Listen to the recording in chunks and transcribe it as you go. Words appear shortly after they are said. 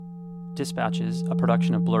Dispatches, a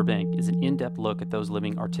production of Blurb Inc., is an in-depth look at those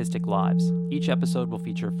living artistic lives. Each episode will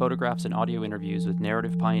feature photographs and audio interviews with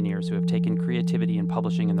narrative pioneers who have taken creativity and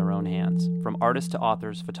publishing in their own hands. From artists to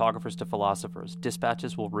authors, photographers to philosophers,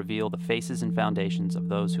 Dispatches will reveal the faces and foundations of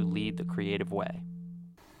those who lead the creative way.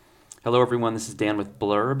 Hello everyone, this is Dan with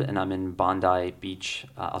Blurb, and I'm in Bondi Beach,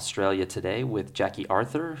 Australia today with Jackie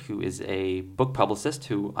Arthur, who is a book publicist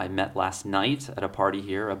who I met last night at a party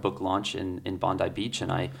here, a book launch in Bondi Beach,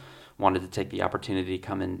 and I wanted to take the opportunity to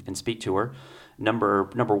come and speak to her. Number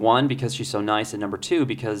one, because she's so nice, and number two,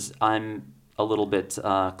 because I'm a little bit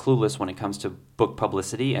clueless when it comes to book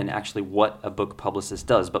publicity and actually what a book publicist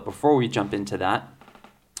does. But before we jump into that,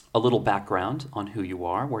 a little background on who you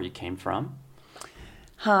are, where you came from.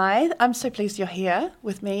 Hi, I'm so pleased you're here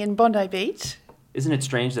with me in Bondi Beach. Isn't it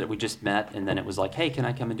strange that we just met and then it was like, hey, can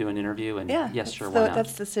I come and do an interview? And yes, sure, why not?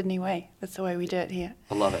 That's the Sydney way. That's the way we do it here.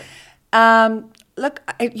 I love it. Look,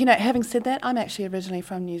 having said that, I'm actually originally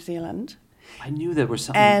from New Zealand. I knew there was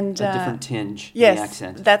something, a different tinge in the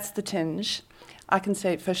accent. Yes, that's the tinge. I can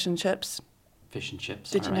say fish and chips. Fish and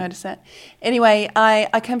chips. Did you notice that? Anyway,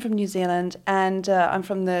 I come from New Zealand, and I'm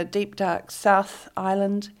from the deep, dark South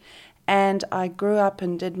Island. And I grew up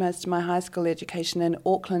and did most of my high school education in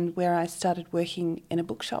Auckland, where I started working in a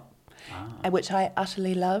bookshop, which I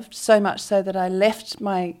utterly loved, so much so that I left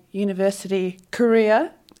my university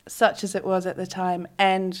career, such as it was at the time,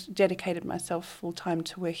 and dedicated myself full-time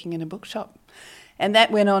to working in a bookshop. And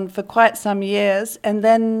that went on for quite some years. And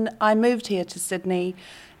then I moved here to Sydney,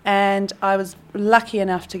 and I was lucky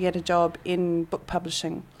enough to get a job in book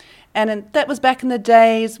publishing. And that was back in the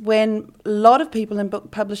days when a lot of people in book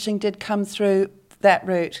publishing did come through that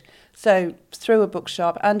route. So through a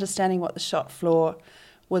bookshop, understanding what the shop floor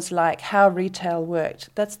was like, how retail worked.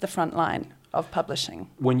 That's the front line of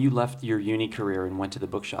publishing. When you left your uni career and went to the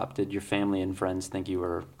bookshop, did your family and friends think you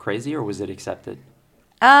were crazy, or was it accepted?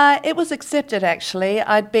 It was accepted, actually.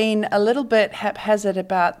 I'd been a little bit haphazard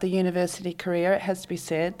about the university career, it has to be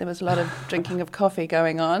said. There was a lot of drinking of coffee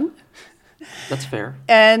going on. That's fair.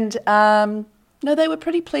 And no, they were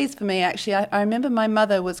pretty pleased for me, actually. I remember my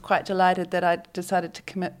mother was quite delighted that I decided to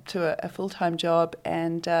commit to a full-time job.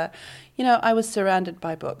 And, I was surrounded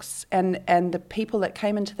by books. And the people that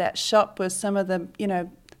came into that shop were some of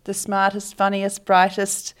the smartest, funniest,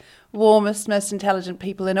 brightest, warmest, most intelligent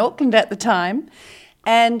people in Auckland at the time.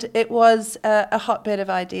 And it was a hotbed of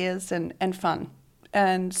ideas and fun.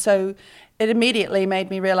 And so it immediately made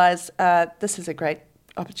me realize this is a great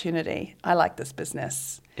opportunity. I like this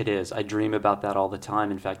business. It is. I dream about that all the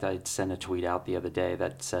time. In fact, I sent a tweet out the other day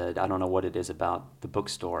that said, I don't know what it is about the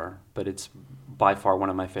bookstore, but it's by far one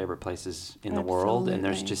of my favorite places in the world. And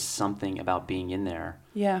there's just something about being in there.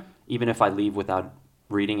 Yeah. Even if I leave without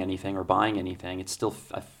reading anything or buying anything, it still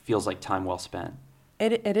feels like time well spent.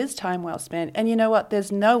 It is time well spent. And you know what?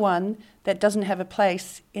 There's no one that doesn't have a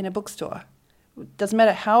place in a bookstore. Doesn't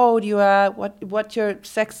matter how old you are, what your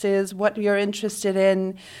sex is, what you're interested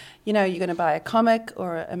in. You're going to buy a comic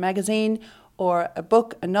or a magazine or a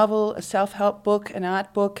book, a novel, a self-help book, an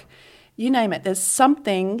art book, you name it. There's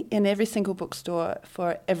something in every single bookstore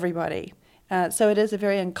for everybody. So it is a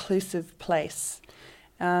very inclusive place.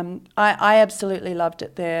 I absolutely loved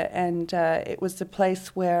it there, and it was the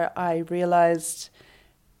place where I realized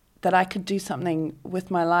that I could do something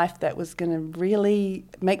with my life that was going to really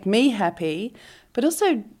make me happy, but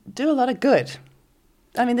also do a lot of good.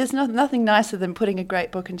 I mean, there's nothing nicer than putting a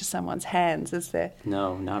great book into someone's hands, is there?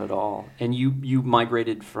 No, not at all. And you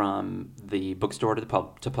migrated from the bookstore to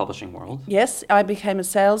the publishing world? Yes, I became a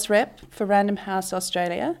sales rep for Random House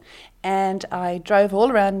Australia, and I drove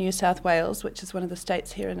all around New South Wales, which is one of the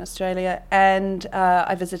states here in Australia, and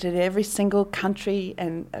I visited every single country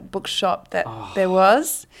and bookshop that there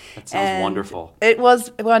was. That sounds wonderful. It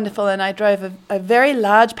was wonderful, and I drove a very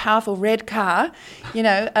large, powerful red car,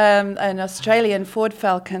 an Australian Ford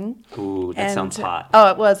Falcon. Ooh, that sounds hot. Oh,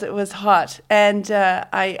 it was hot. And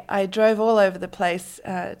I drove all over the place,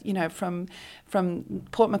 from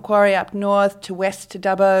Port Macquarie up north to west to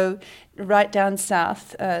Dubbo, right down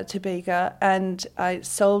south to Bega, and I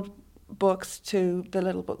sold books to the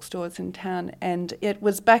little bookstores in town. And it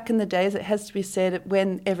was back in the days, it has to be said,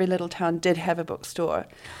 when every little town did have a bookstore,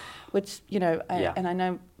 which, and I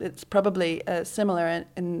know it's probably similar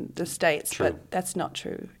in the States, True. But that's not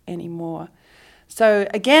true anymore. So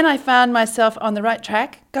again, I found myself on the right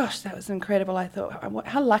track. Gosh, that was incredible. I thought,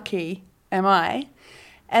 how lucky am I?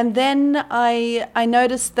 And then I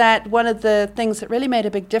noticed that one of the things that really made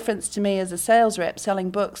a big difference to me as a sales rep selling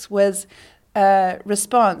books was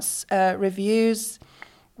response, reviews,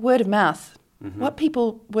 word of mouth. Mm-hmm. What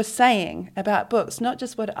people were saying about books, not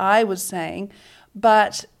just what I was saying,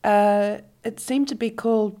 but it seemed to be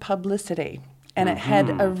called publicity, and it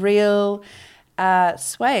had a real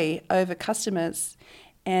sway over customers,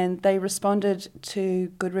 and they responded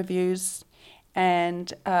to good reviews.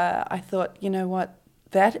 And I thought, you know what,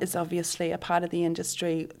 that is obviously a part of the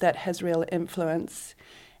industry that has real influence.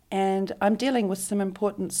 And I'm dealing with some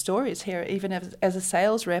important stories here. Even as a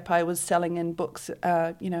sales rep, I was selling in books,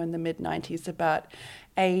 in the mid-90s about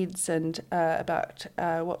AIDS and about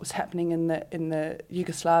what was happening in the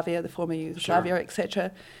Yugoslavia, the former Yugoslavia,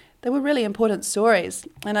 etc. They were really important stories.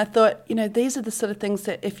 And I thought, these are the sort of things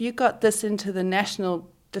that if you got this into the national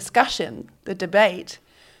discussion, the debate,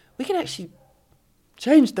 we could actually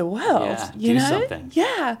change the world. Yeah, do something.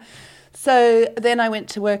 Yeah. So then I went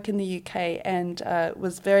to work in the UK and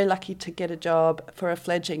was very lucky to get a job for a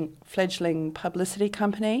fledgling publicity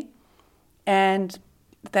company. And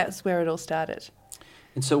that's where it all started.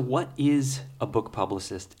 And so what is a book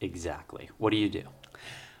publicist exactly? What do you do?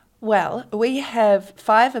 Well, we have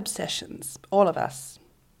 5 obsessions, all of us.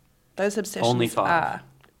 Those obsessions Only 5. Are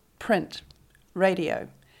print, radio,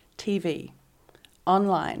 TV,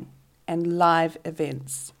 online, and live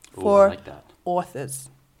events for I like that. authors.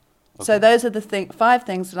 Okay. So those are the 5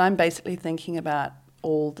 things that I'm basically thinking about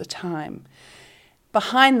all the time.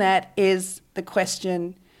 Behind that is the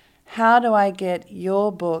question, how do I get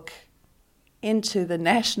your book into the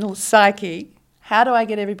national psyche? How do I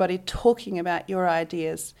get everybody talking about your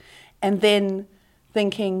ideas? And then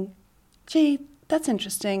thinking, gee, that's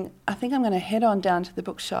interesting. I think I'm going to head on down to the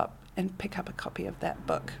bookshop and pick up a copy of that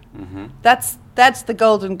book. Mm-hmm. That's the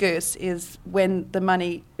golden goose, is when the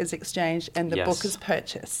money is exchanged and the book is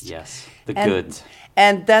purchased. Yes, the goods.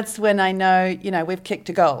 And that's when I know, we've kicked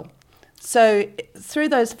a goal. So through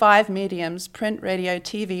those 5 mediums, print, radio,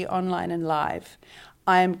 TV, online, and live,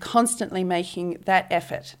 I am constantly making that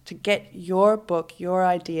effort to get your book, your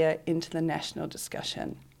idea into the national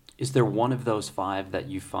discussion. Is there one of those 5 that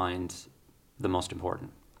you find the most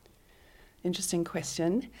important? Interesting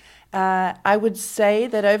question. I would say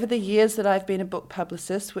that over the years that I've been a book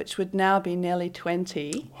publicist, which would now be nearly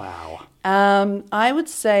 20, wow. I would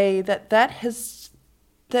say that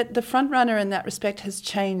the front runner in that respect has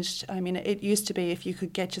changed. I mean, it used to be if you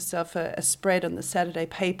could get yourself a spread on the Saturday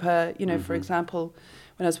paper, for example,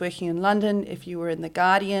 when I was working in London, if you were in The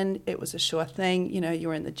Guardian, it was a sure thing. You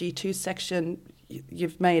were in the G2 section,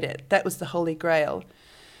 you've made it. That was the holy grail.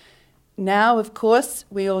 Now, of course,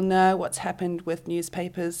 we all know what's happened with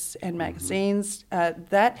newspapers and magazines.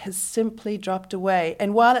 That has simply dropped away.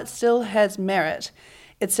 And while it still has merit,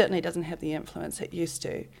 it certainly doesn't have the influence it used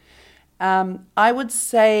to. I would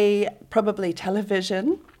say probably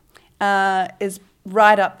television is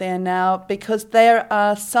right up there now, because there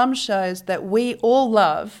are some shows that we all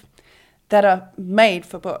love that are made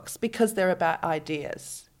for books because they're about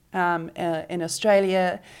ideas. In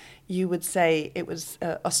Australia, you would say it was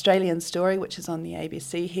Australian Story, which is on the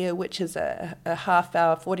ABC here, which is a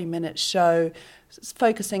half-hour, 40-minute show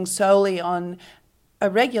focusing solely on a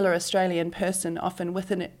regular Australian person, often with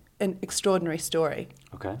an extraordinary story.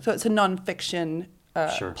 Okay. So it's a non-fiction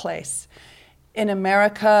place. In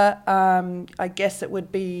America, I guess it would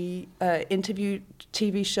be interview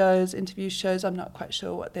shows. I'm not quite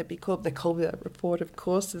sure what they'd be called. The Colbert Report, of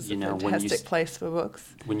course, is a fantastic place for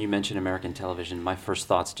books. When you mention American television, my first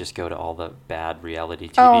thoughts just go to all the bad reality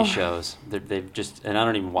TV shows. They've just, and I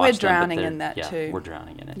don't even watch them. We're drowning in that too. We're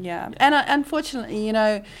drowning in it. Yeah. And unfortunately,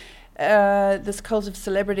 this cult of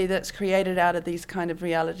celebrity that's created out of these kind of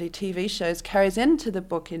reality TV shows carries into the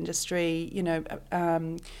book industry.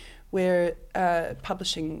 We're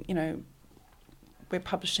publishing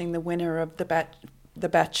the winner of The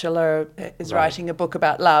Bachelor is writing a book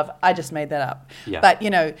about love. I just made that up. Yeah. But,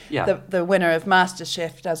 the winner of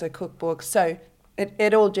MasterChef does a cookbook. So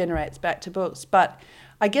it all generates back to books. But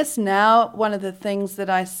I guess now one of the things that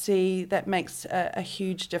I see that makes a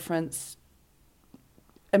huge difference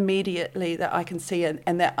immediately that I can see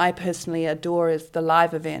and that I personally adore is the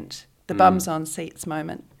live event, the bums on seats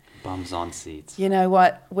moment. Bums on seats. You know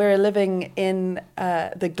what? We're living in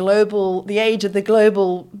the age of the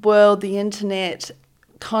global world, the internet.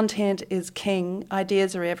 Content is king.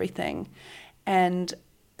 Ideas are everything. And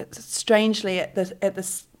strangely, at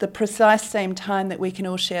the precise same time that we can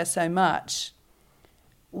all share so much,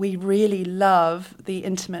 we really love the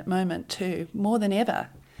intimate moment too, more than ever.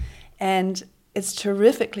 And it's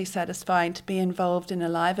terrifically satisfying to be involved in a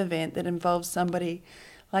live event that involves somebody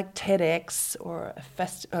like TEDx or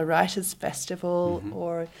a writers' festival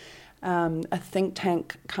or a think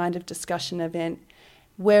tank kind of discussion event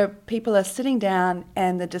where people are sitting down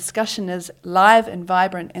and the discussion is live and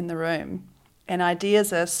vibrant in the room and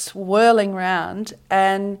ideas are swirling round.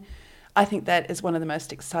 And I think that is one of the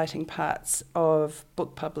most exciting parts of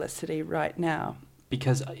book publicity right now.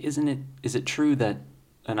 Because is it true that,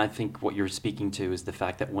 and I think what you're speaking to is the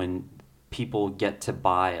fact that when people get to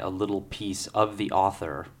buy a little piece of the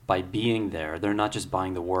author by being there, they're not just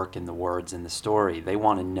buying the work and the words and the story. They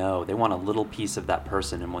want to know, they want a little piece of that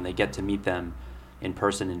person. And when they get to meet them in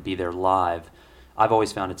person and be there live, I've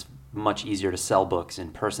always found it's much easier to sell books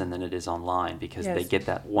in person than it is online because they get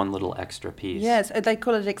that one little extra piece. Yes, they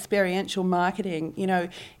call it experiential marketing. You know,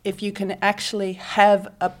 if you can actually have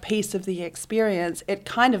a piece of the experience, it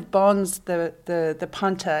kind of bonds the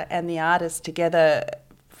punter and the artist together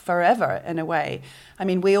forever in a way. I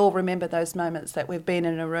mean, we all remember those moments that we've been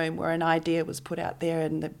in a room where an idea was put out there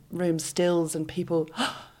and the room stills and people,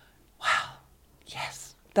 oh, wow,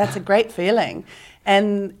 yes, that's a great feeling.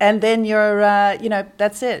 And then you're,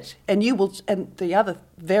 that's it. And you will. And the other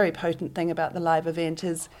very potent thing about the live event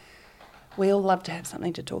is we all love to have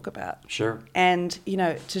something to talk about. Sure. And,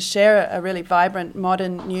 to share a really vibrant,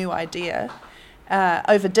 modern, new idea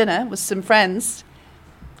over dinner with some friends,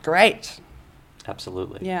 great.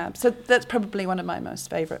 Absolutely. Yeah. So that's probably one of my most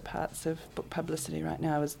favourite parts of book publicity right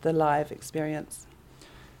now is the live experience.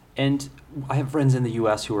 And I have friends in the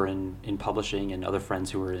U.S. who are in publishing and other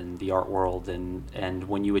friends who are in the art world. And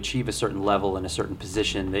when you achieve a certain level in a certain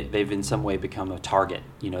position, they've in some way become a target.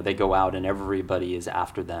 They go out and everybody is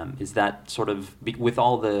after them. Is that sort of, with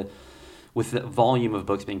the volume of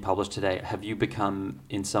books being published today, have you become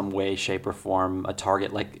in some way, shape, or form a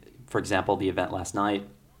target? Like, for example, the event last night.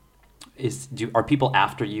 Are people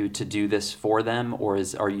after you to do this for them, or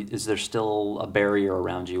is there still a barrier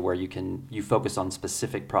around you where you focus on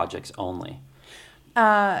specific projects only?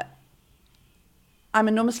 I'm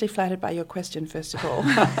enormously flattered by your question, first of all.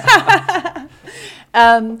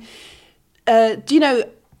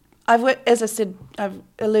 I've worked, as I said, I've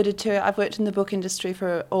alluded to, I've worked in the book industry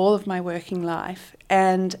for all of my working life,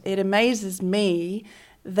 and it amazes me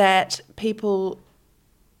that people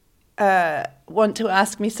want to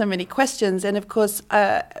ask me so many questions. And of course,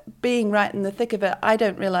 being right in the thick of it, I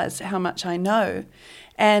don't realize how much I know.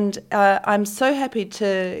 And I'm so happy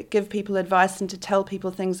to give people advice and to tell people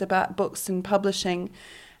things about books and publishing.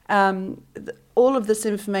 All of this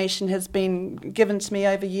information has been given to me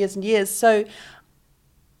over years and years. So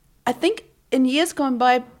I think in years gone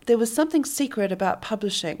by, there was something secret about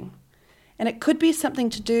publishing. And it could be something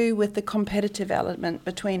to do with the competitive element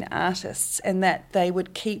between artists and that they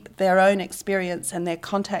would keep their own experience and their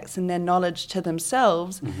contacts and their knowledge to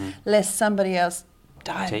themselves, lest somebody else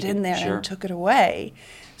dived in there and took it away.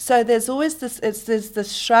 So there's always there's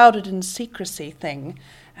this shrouded in secrecy thing,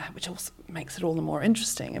 which also makes it all the more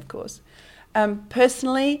interesting, of course.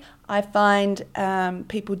 Personally, I find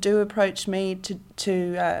people do approach me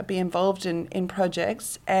to be involved in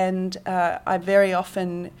projects, and I very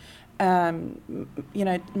often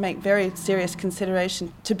make very serious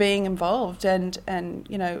consideration to being involved.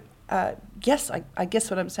 Yes, I guess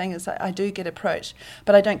what I'm saying is I do get approached,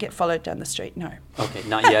 but I don't get followed down the street, no. Okay,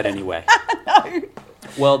 not yet anyway. No.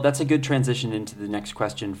 Well, that's a good transition into the next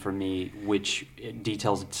question for me, which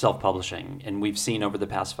details self-publishing. And we've seen over the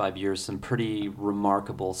past 5 years some pretty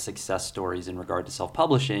remarkable success stories in regard to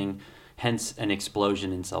self-publishing, hence an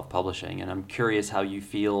explosion in self-publishing. And I'm curious how you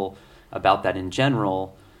feel about that in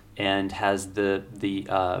general. And has the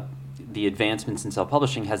advancements in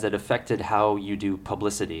self-publishing, has it affected how you do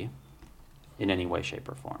publicity in any way, shape,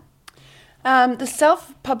 or form? The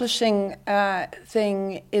self-publishing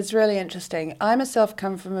thing is really interesting. I myself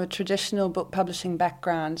come from a traditional book publishing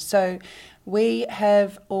background, so we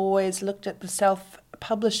have always looked at the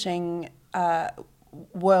self-publishing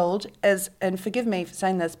world as, and forgive me for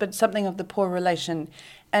saying this, but something of the poor relation.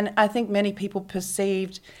 And I think many people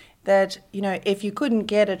perceived that, if you couldn't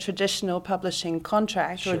get a traditional publishing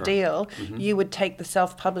contract or deal, you would take the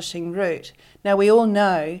self-publishing route. Now, we all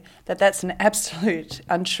know that that's an absolute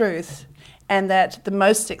untruth, and that the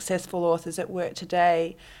most successful authors at work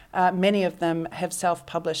today, many of them have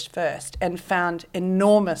self-published first and found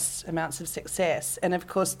enormous amounts of success. And, of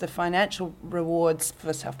course, the financial rewards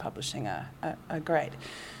for self-publishing are great.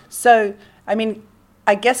 So,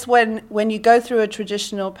 I guess when you go through a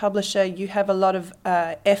traditional publisher, you have a lot of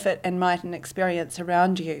effort and might and experience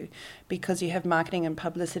around you because you have marketing and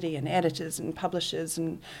publicity and editors and publishers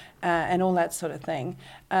and all that sort of thing.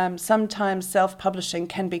 Sometimes self-publishing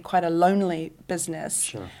can be quite a lonely business.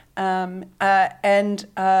 Sure. I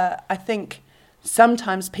think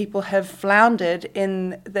sometimes people have floundered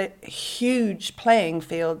in the huge playing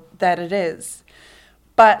field that it is.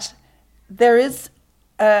 But there is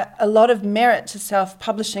a lot of merit to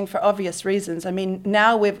self-publishing for obvious reasons. I mean,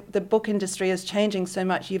 now the book industry is changing so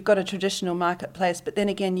much. You've got a traditional marketplace, but then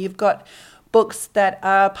again, you've got books that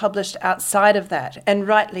are published outside of that, and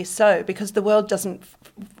rightly so, because the world doesn't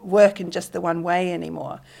work in just the one way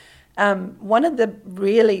anymore. One of the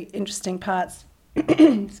really interesting parts,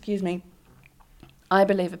 excuse me, I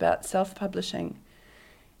believe about self-publishing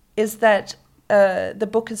is that the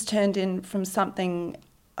book has turned in from something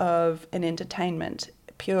of an entertainment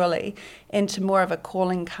purely into more of a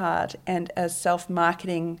calling card and a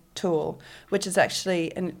self-marketing tool, which is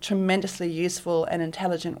actually a tremendously useful and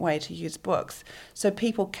intelligent way to use books. So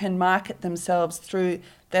people can market themselves through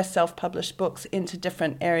their self-published books into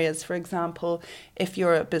different areas. For example, if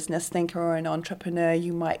you're a business thinker or an entrepreneur,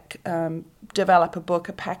 you might develop a book,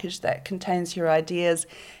 a package that contains your ideas,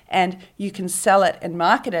 and you can sell it and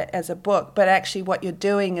market it as a book, but actually what you're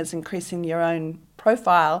doing is increasing your own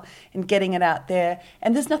profile and getting it out there.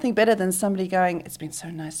 And there's nothing better than somebody going, "It's been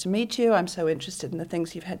so nice to meet you. I'm so interested in the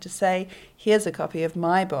things you've had to say. Here's a copy of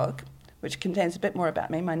my book, which contains a bit more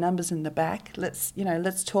about me. My number's in the back. Let's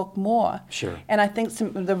talk more." Sure. And I think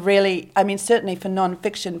some of the really, I mean, certainly for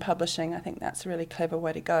non-fiction publishing, I think that's a really clever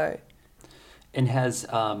way to go. And has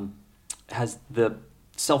the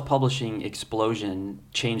self-publishing explosion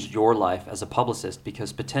changed your life as a publicist?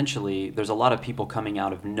 Because potentially there's a lot of people coming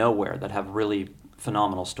out of nowhere that have really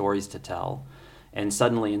phenomenal stories to tell. And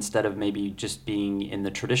suddenly, instead of maybe just being in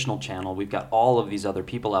the traditional channel, we've got all of these other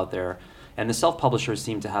people out there. And the self-publishers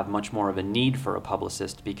seem to have much more of a need for a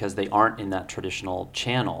publicist because they aren't in that traditional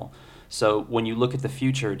channel. So when you look at the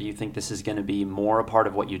future, do you think this is going to be more a part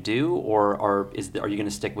of what you do, or are you going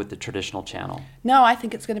to stick with the traditional channel? No, I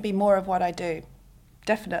think it's going to be more of what I do.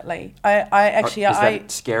 Definitely. Is that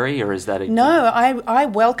scary, or is that No, I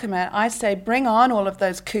welcome it. I say, bring on all of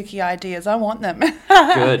those kooky ideas. I want them.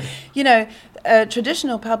 Good.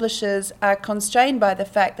 Traditional publishers are constrained by the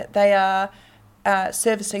fact that they are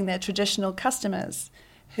servicing their traditional customers,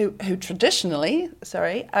 who traditionally,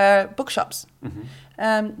 are bookshops. Mm-hmm.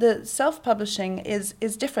 The self-publishing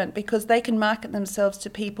is different because they can market themselves to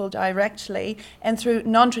people directly and through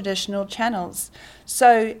non-traditional channels.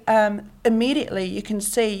 So immediately you can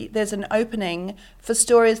see there's an opening for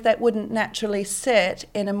stories that wouldn't naturally sit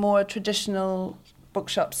in a more traditional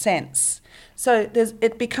bookshop sense. So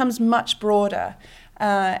it becomes much broader.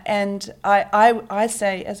 And I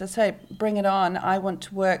say, as I say, bring it on. I want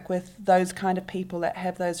to work with those kind of people that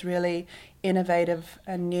have those really innovative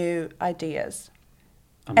and new ideas.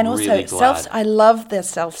 I'm really glad. I love the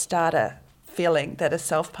self-starter feeling that a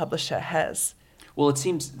self-publisher has. Well, it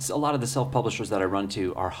seems a lot of the self-publishers that I run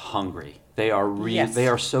to are hungry. They are Yes. They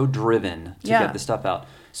are so driven to Yeah. get the stuff out.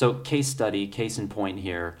 So case in point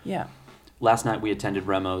here. Yeah. Last night we attended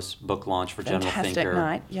Remo's book launch for General Fantastic Thinker.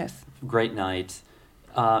 night, yes. Great night.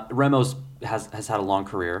 Remo's has had a long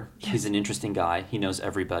career. Yes. He's an interesting guy. He knows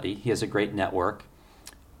everybody. He has a great network.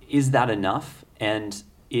 Is that enough? And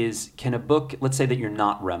can a book, let's say that you're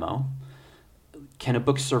not Remo, can a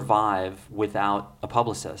book survive without a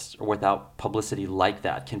publicist or without publicity like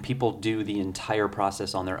that? Can people do the entire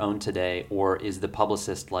process on their own today, or is the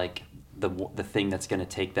publicist like the thing that's going to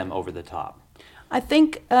take them over the top? I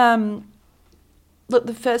think, look,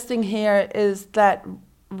 the first thing here is that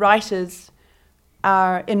writers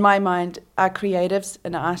are, in my mind, are creatives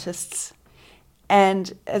and artists.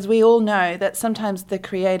 And as we all know, that sometimes the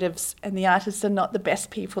creatives and the artists are not the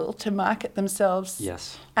best people to market themselves.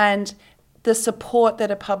 Yes. And the support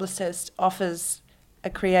that a publicist offers a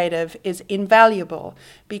creative is invaluable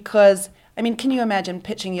because, I mean, can you imagine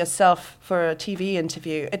pitching yourself for a TV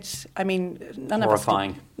interview? None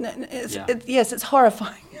horrifying. of us can. Yeah. Yes, it's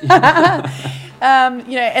horrifying.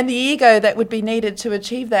 And the ego that would be needed to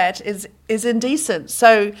achieve that is indecent.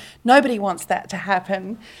 So nobody wants that to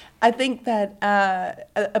happen. I think that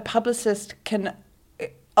a publicist can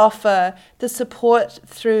offer the support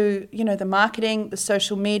through, the marketing, the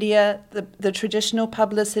social media, the traditional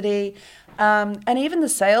publicity, and even the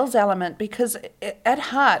sales element, because at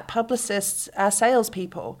heart, publicists are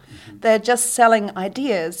salespeople. Mm-hmm. They're just selling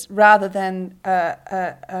ideas rather than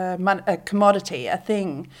a commodity, a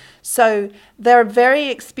thing. So they're very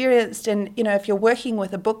experienced in, if you're working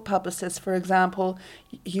with a book publicist, for example,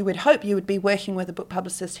 you would hope you would be working with a book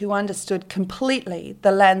publicist who understood completely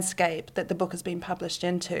the landscape that the book has been published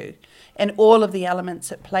into and all of the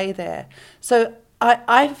elements at play there. So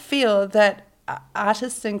I feel that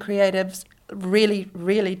artists and creatives really,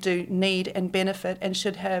 really do need and benefit and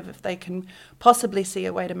should have, if they can possibly see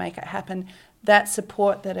a way to make it happen, that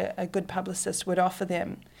support that a good publicist would offer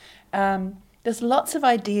them. There's lots of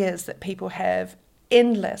ideas that people have,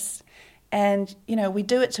 endless. And, we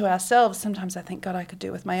do it to ourselves. Sometimes I think, God, I could do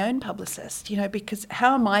it with my own publicist, because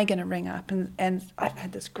how am I going to ring up? And I've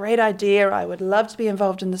had this great idea. I would love to be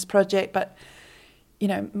involved in this project, but,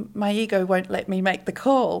 my ego won't let me make the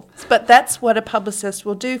call. But that's what a publicist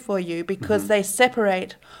will do for you, because they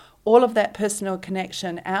separate all of that personal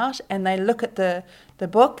connection out, and they look at the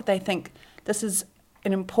book. They think, this is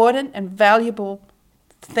an important and valuable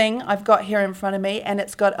thing I've got here in front of me, and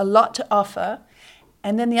it's got a lot to offer.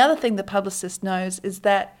 And then the other thing the publicist knows is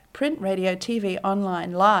that print, radio, TV,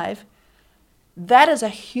 online, live, that is a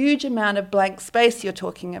huge amount of blank space you're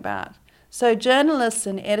talking about. So journalists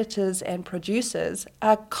and editors and producers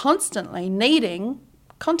are constantly needing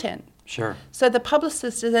content. Sure. So the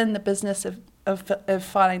publicist is in the business of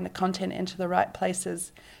filing the content into the right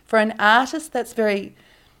places. For an artist, that's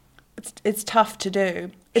it's tough to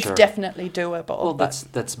do. It's Sure. definitely doable. Well,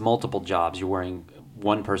 that's multiple jobs. You're wearing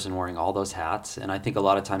one person wearing all those hats, and I think a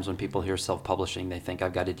lot of times when people hear self-publishing, they think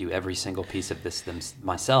I've got to do every single piece of this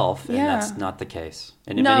myself, and that's not the case.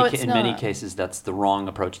 And in many cases, that's the wrong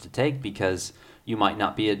approach to take, because you might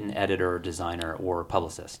not be an editor or designer or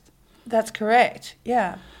publicist. That's correct.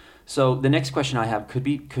 Yeah. So the next question I have could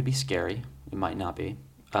be scary. It might not be.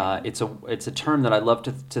 It's a term that I love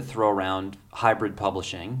to throw around, hybrid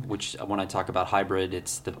publishing, which when I talk about hybrid,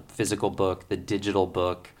 it's the physical book, the digital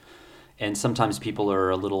book. And sometimes people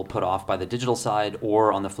are a little put off by the digital side,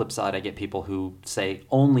 or on the flip side, I get people who say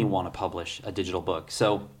only want to publish a digital book.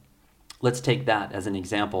 So let's take that as an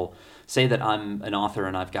example. Say that I'm an author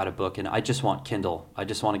and I've got a book and I just want Kindle. I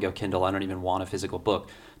just want to go Kindle. I don't even want a physical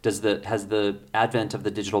book. Has the advent of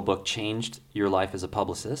the digital book changed your life as a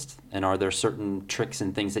publicist? And are there certain tricks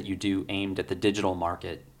and things that you do aimed at the digital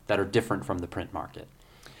market that are different from the print market?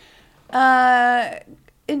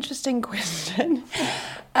 Interesting question.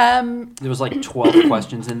 There was like 12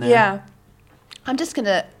 questions in there. Yeah. I'm just going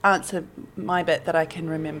to answer my bit that I can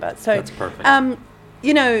remember. So that's perfect.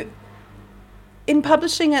 In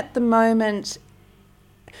publishing at the moment,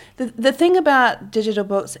 the thing about digital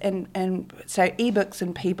books and so ebooks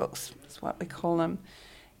and p-books is what we call them,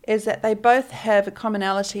 is that they both have a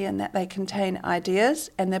commonality in that they contain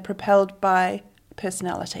ideas and they're propelled by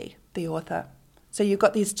personality, the author. So you've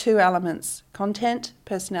got these two elements, content,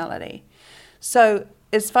 personality. So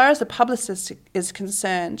as far as the publicist is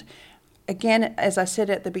concerned, again, as I said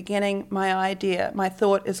at the beginning, my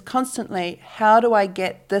thought is constantly, how do I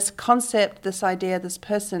get this concept, this idea, this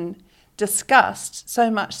person discussed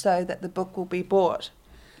so much so that the book will be bought?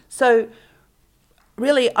 So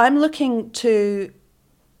really, I'm looking to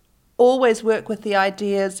always work with the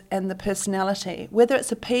ideas and the personality. Whether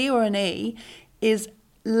it's a P or an E is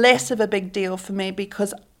less of a big deal for me,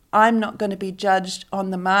 because I'm not going to be judged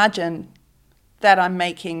on the margin that I'm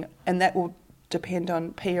making, and that will depend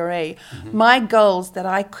on P or E. Mm-hmm. My goals that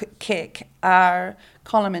I kick are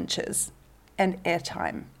column inches and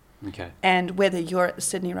airtime. Okay. And whether you're at the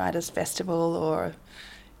Sydney Writers' Festival or,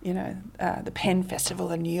 the Penn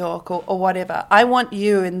Festival in New York or whatever, I want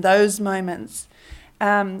you in those moments.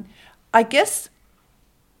 I guess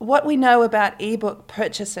what we know about ebook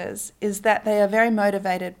purchasers is that they are very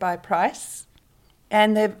motivated by price,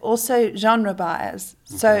 and they're also genre buyers.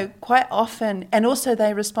 Okay. So quite often, and also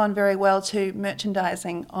they respond very well to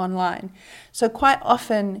merchandising online. So quite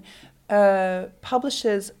often,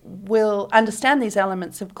 publishers will understand these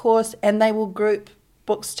elements, of course, and they will group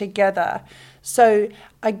books together. So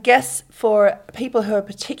I guess for people who are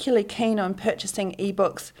particularly keen on purchasing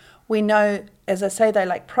ebooks, we know, as I say, they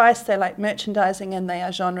like price, they like merchandising, and they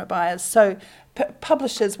are genre buyers. So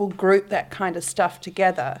publishers will group that kind of stuff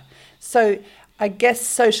together. So I guess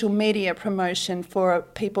social media promotion for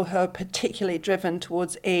people who are particularly driven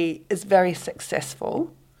towards E is very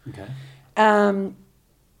successful. Okay.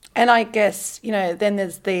 And I guess, then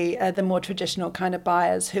there's the more traditional kind of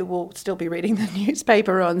buyers who will still be reading the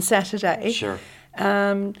newspaper on Saturday. Sure.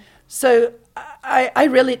 So I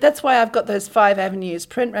really, that's why I've got those 5 avenues: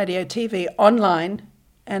 print, radio, TV, online,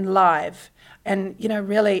 and live. And,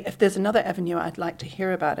 really, if there's another avenue, I'd like to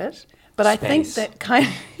hear about it. But Space. I think that kind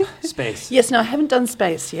of... Space. Yes, no, I haven't done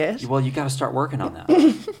space yet. Well, you got to start working on that.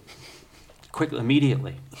 Quickly,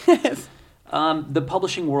 immediately. Yes. The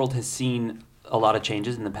publishing world has seen a lot of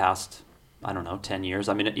changes in the past, 10 years.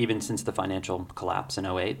 I mean, even since the financial collapse in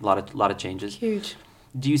 2008, a lot of changes. Huge.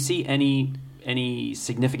 Do you see any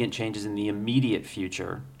significant changes in the immediate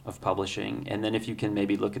future of publishing? And then if you can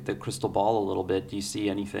maybe look at the crystal ball a little bit, do you see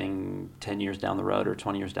anything 10 years down the road or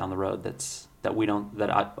 20 years down the road that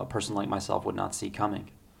a person like myself would not see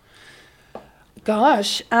coming?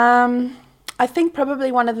 Gosh, I think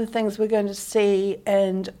probably one of the things we're going to see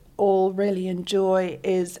and all really enjoy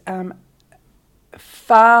is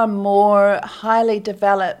far more highly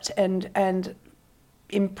developed and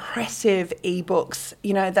impressive ebooks,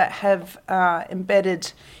 that have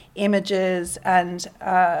embedded images and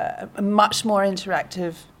a much more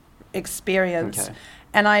interactive experience. Okay.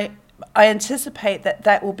 And I anticipate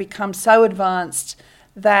that will become so advanced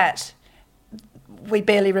that we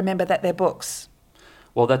barely remember that they're books.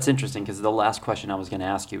 Well, that's interesting, because the last question I was going to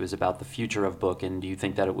ask you is about the future of book, and do you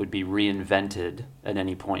think that it would be reinvented at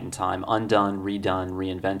any point in time, undone, redone,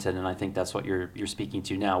 reinvented? And I think that's what you're speaking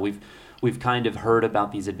to now. We've kind of heard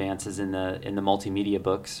about these advances in the multimedia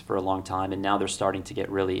books for a long time, and now they're starting to get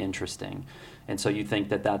really interesting. And so you think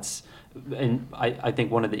that's, and I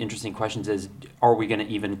think one of the interesting questions is, are we going to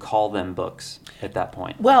even call them books at that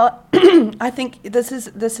point? Well, I think this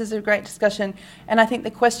is a great discussion, and I think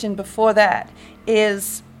the question before that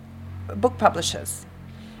is book publishers.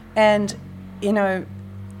 And,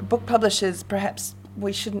 book publishers, perhaps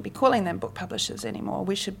we shouldn't be calling them book publishers anymore.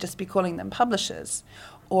 We should just be calling them publishers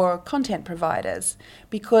or content providers,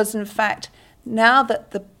 because, in fact, now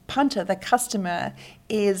that the punter, the customer,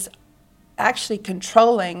 is actually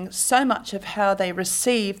controlling so much of how they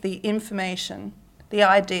receive the information, the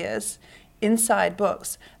ideas inside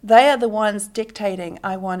books, they are the ones dictating,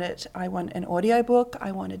 I want an audio book,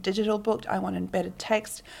 I want a digital book, I want embedded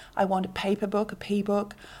text, I want a paper book, a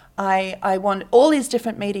P-book, I want all these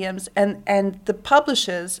different mediums, and the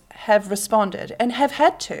publishers have responded and have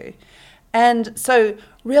had to. And so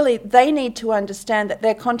really they need to understand that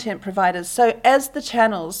they're content providers. So as the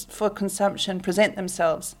channels for consumption present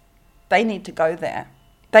themselves, they need to go there.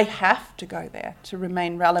 They have to go there to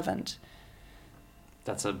remain relevant.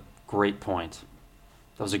 That's a great point.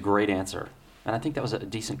 That was a great answer. And I think that was a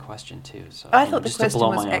decent question, too. So I thought the just question to blow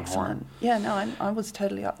was my own excellent. horn. Yeah, no, I was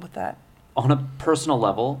totally up with that. On a personal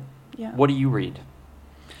level, Yeah. what do you read?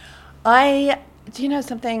 Do you know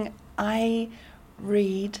something? I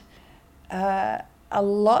read a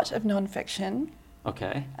lot of nonfiction.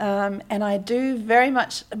 Okay. And I do very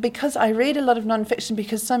much, because I read a lot of nonfiction,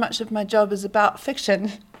 because so much of my job is about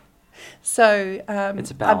fiction. So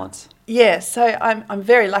it's a balance. So I'm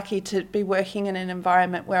very lucky to be working in an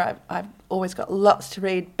environment where I've always got lots to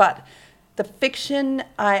read. But the fiction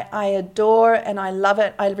I adore and I love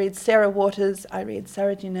it. I read Sarah Waters, I read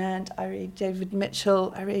Sarah Dunant, I read David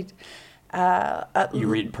Mitchell, I read... you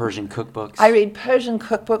read Persian cookbooks? I read Persian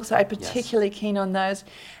cookbooks. I'm particularly keen on those.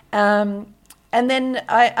 And then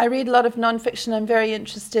I read a lot of nonfiction. I'm very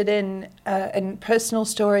interested in personal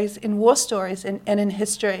stories, in war stories, and in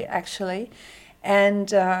history, actually, and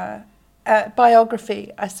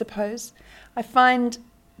biography, I suppose. I find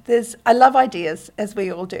I love ideas, as we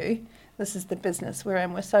all do. This is the business we're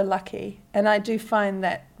in. We're so lucky. And I do find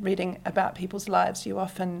that reading about people's lives, you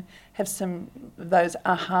often have some of those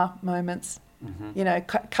aha moments,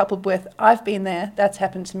 coupled with, I've been there, that's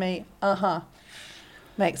happened to me,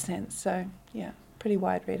 makes sense. So, yeah, pretty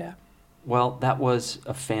wide reader. Well, that was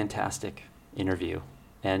a fantastic interview.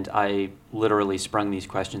 And I literally sprung these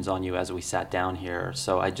questions on you as we sat down here.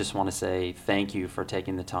 So I just want to say thank you for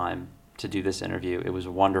taking the time to do this interview. It was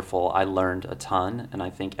wonderful. I learned a ton, and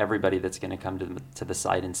I think everybody that's going to come to the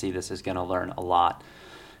site and see this is going to learn a lot.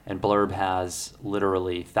 And Blurb has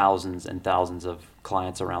literally thousands and thousands of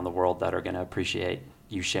clients around the world that are going to appreciate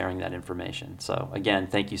you sharing that information. So again,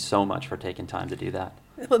 thank you so much for taking time to do that.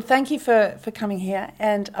 Well, thank you for coming here,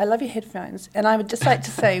 and I love your headphones. And I would just like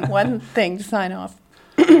to say one thing to sign off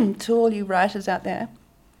to all you writers out there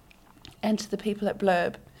and to the people at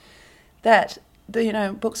Blurb, that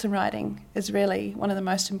books and writing is really one of the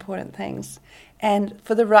most important things. And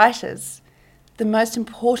for the writers, the most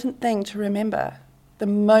important thing to remember, the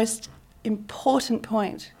most important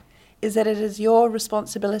point, is that it is your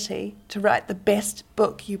responsibility to write the best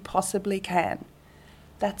book you possibly can.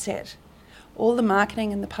 That's it. All the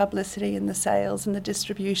marketing and the publicity and the sales and the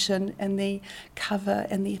distribution and the cover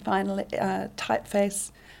and the final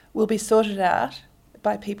typeface will be sorted out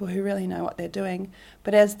by people who really know what they're doing.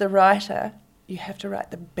 But as the writer, you have to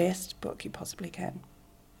write the best book you possibly can.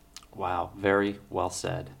 Wow, very well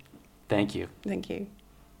said. Thank you. Thank you.